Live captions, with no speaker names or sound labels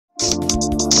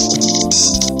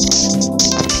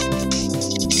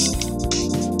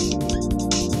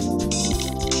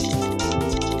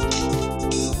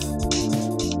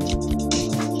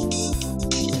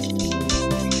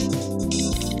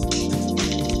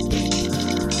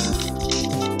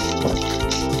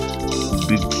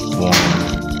worm.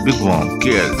 Big worm,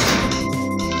 kale.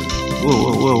 Whoa,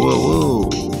 whoa, whoa, whoa,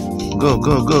 whoa. Go,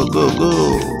 go, go, go, go.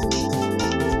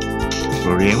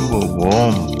 Rainbow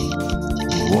worm.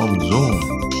 Worm zone.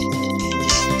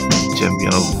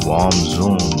 Champion of worm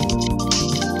zone.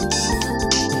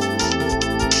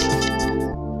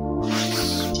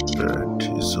 Spirit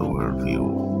is overview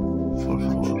for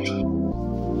food.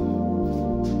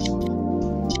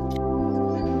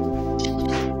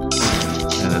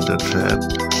 Another trap.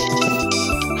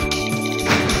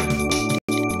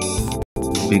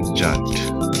 Big giant.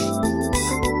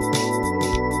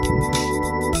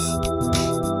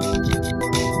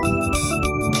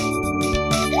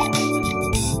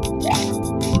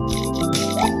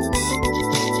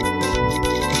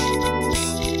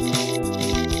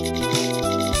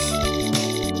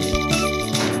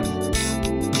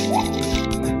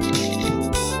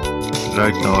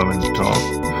 Right now I'm in top,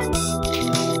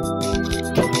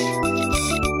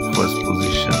 first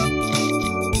position.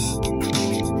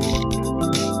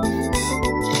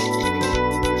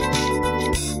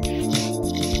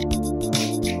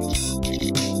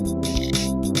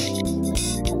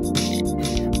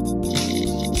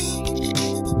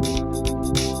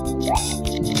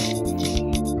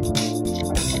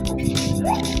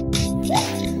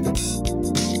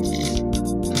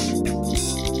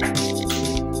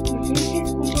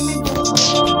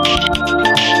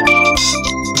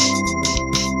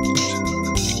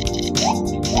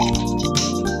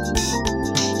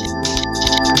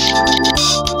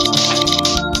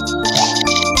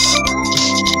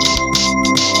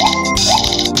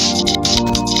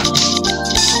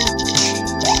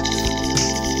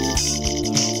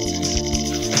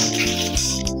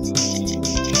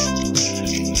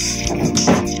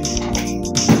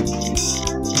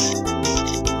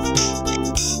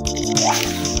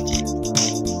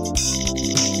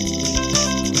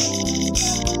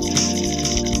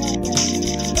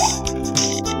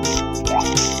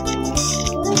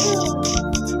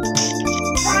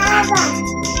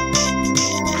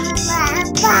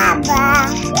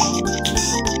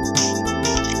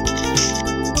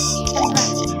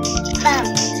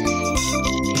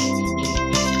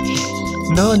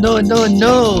 No, no, no,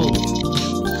 no.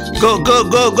 Go, go,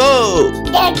 go, go.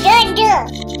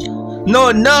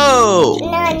 No, no.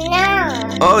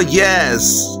 Oh,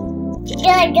 yes.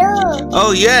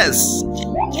 Oh, yes.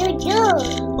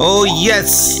 Oh,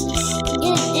 yes.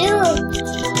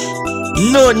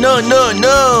 No, no, no,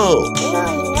 no.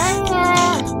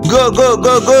 Go, go,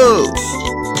 go, go.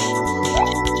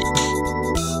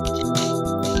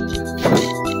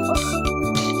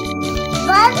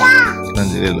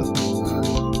 Angelo.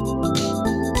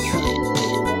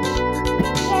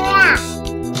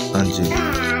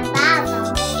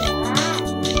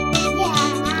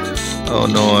 Oh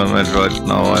no, I'm at right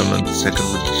now. I'm in second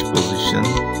position.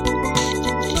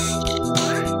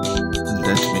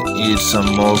 Let me eat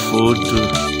some more food to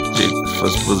take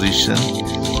first position.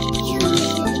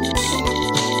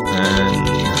 And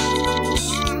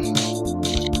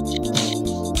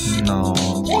no.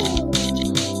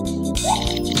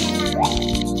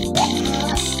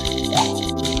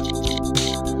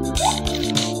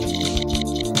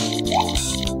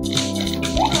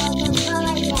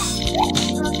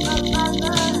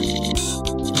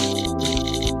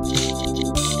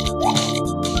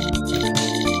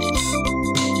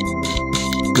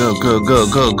 Go, go, go,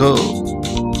 go, go.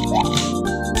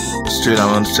 Still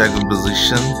I'm on second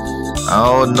position.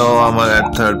 Oh no, I'm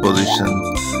at third position.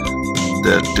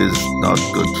 That is not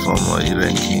good for my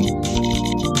ranking.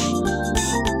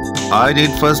 I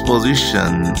did first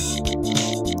position.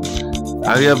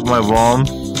 Hurry up, my worm.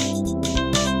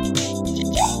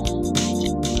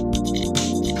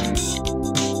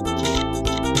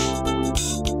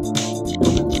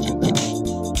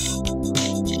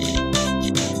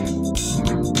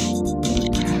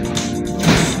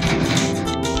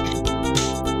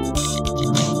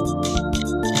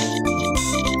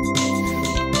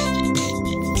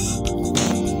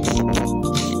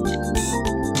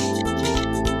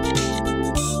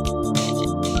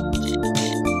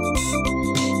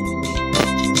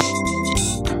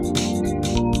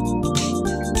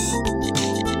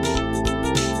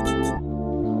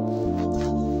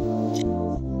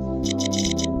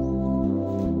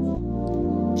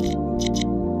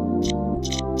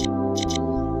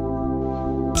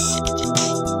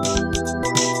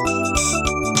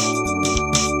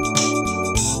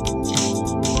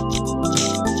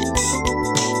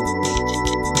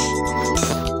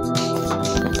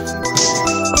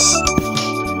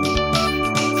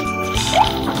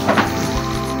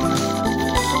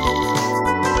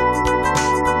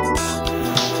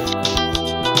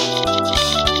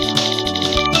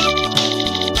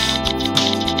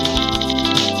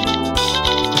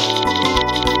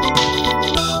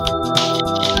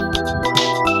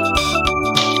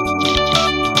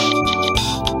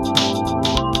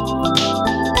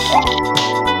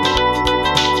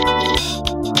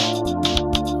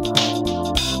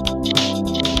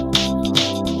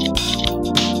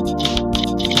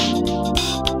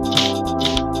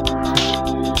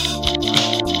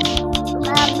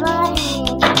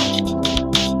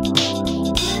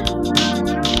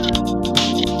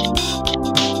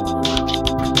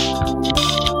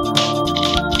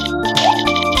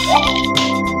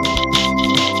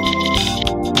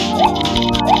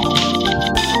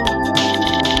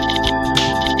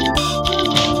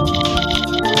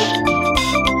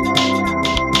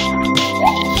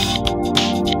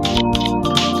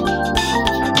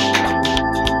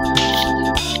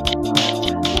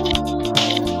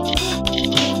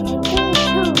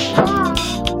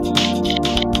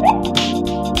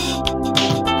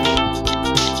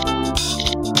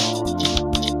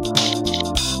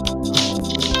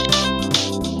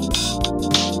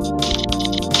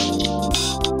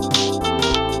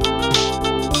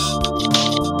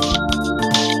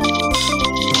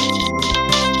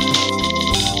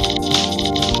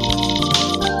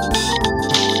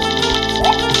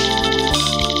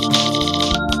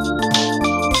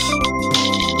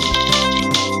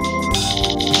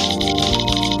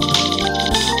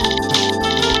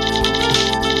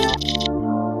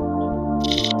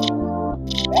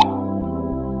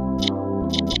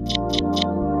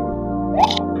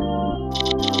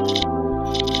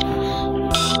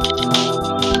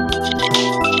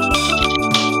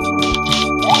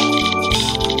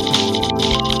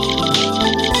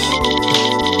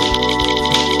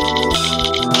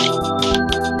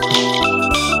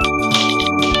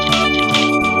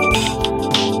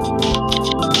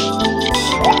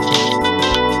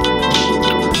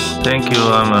 Thank you.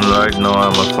 Right now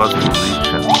I'm at first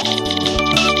position.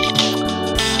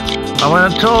 I'm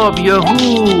on top.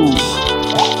 Yahoo!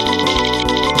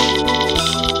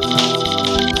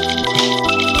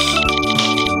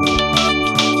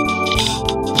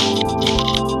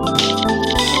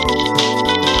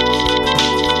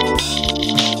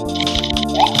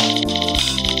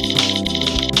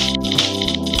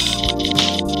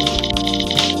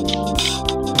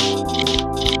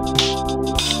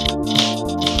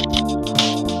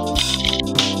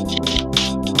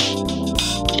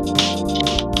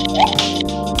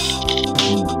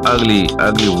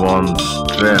 Ugly worm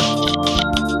trap.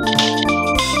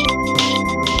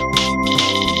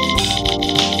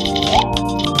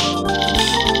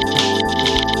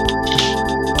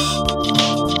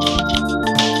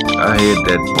 I hate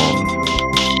that worm.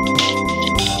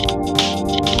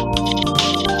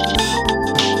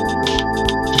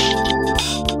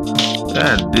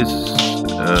 Yeah, this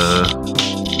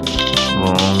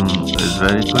worm is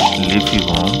very good, leafy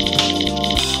worm.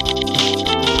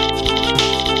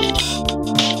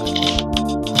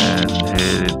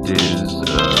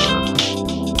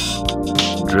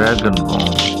 Dragon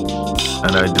worm,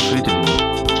 and I defeated him.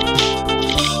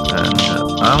 And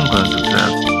I'm going to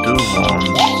trap 2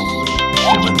 worms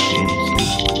simultaneously.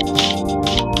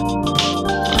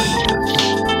 Yes.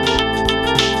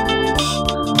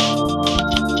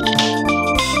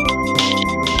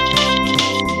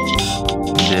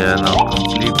 They are now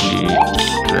completely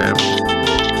trapped,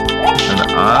 and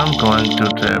I'm going to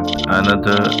trap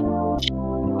another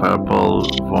purple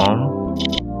worm.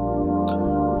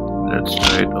 Let's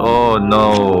try it. Oh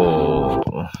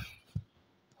no!